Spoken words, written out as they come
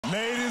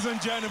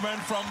and gentlemen,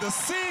 from the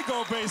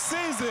Seagull Bay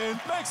season,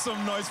 make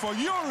some noise for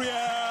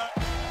Uriel.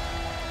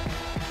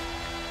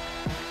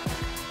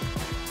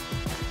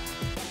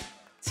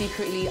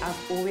 Secretly,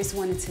 I've always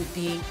wanted to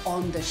be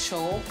on the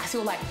show. I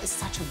feel like it's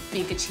such a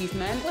big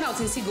achievement. When I was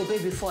in Seagull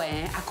Bay before,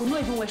 I could not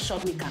even wear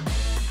short makeup.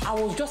 I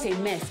was just a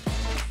mess.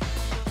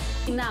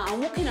 Now,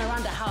 I'm walking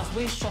around the house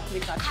wearing short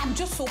makeup. I'm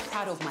just so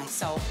proud of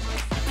myself.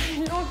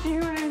 I love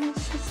you, and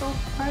it's just so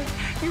fun.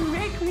 You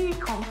make me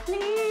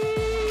complete.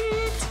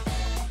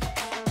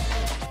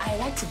 I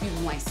like to be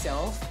with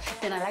myself,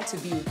 then I like to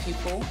be with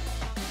people.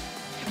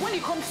 When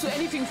it comes to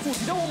anything food,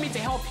 you don't want me to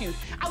help you.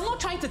 I'm not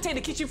trying to take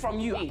the kitchen from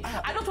you.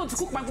 I don't want to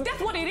cook my food.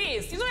 That's what it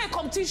is. It's not a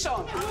competition.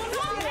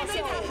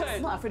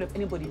 I'm not afraid of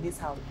anybody in this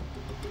house.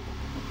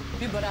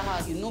 Big brother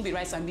house, you know, be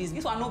rice and beans.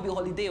 This one no be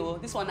holiday, oh.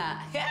 This one,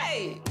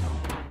 hey!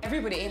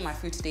 Everybody ate my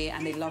food today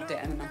and they loved it,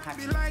 and I'm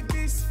happy.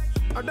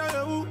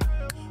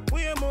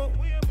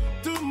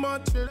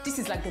 This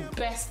is like the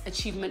best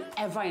achievement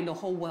ever in the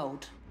whole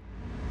world.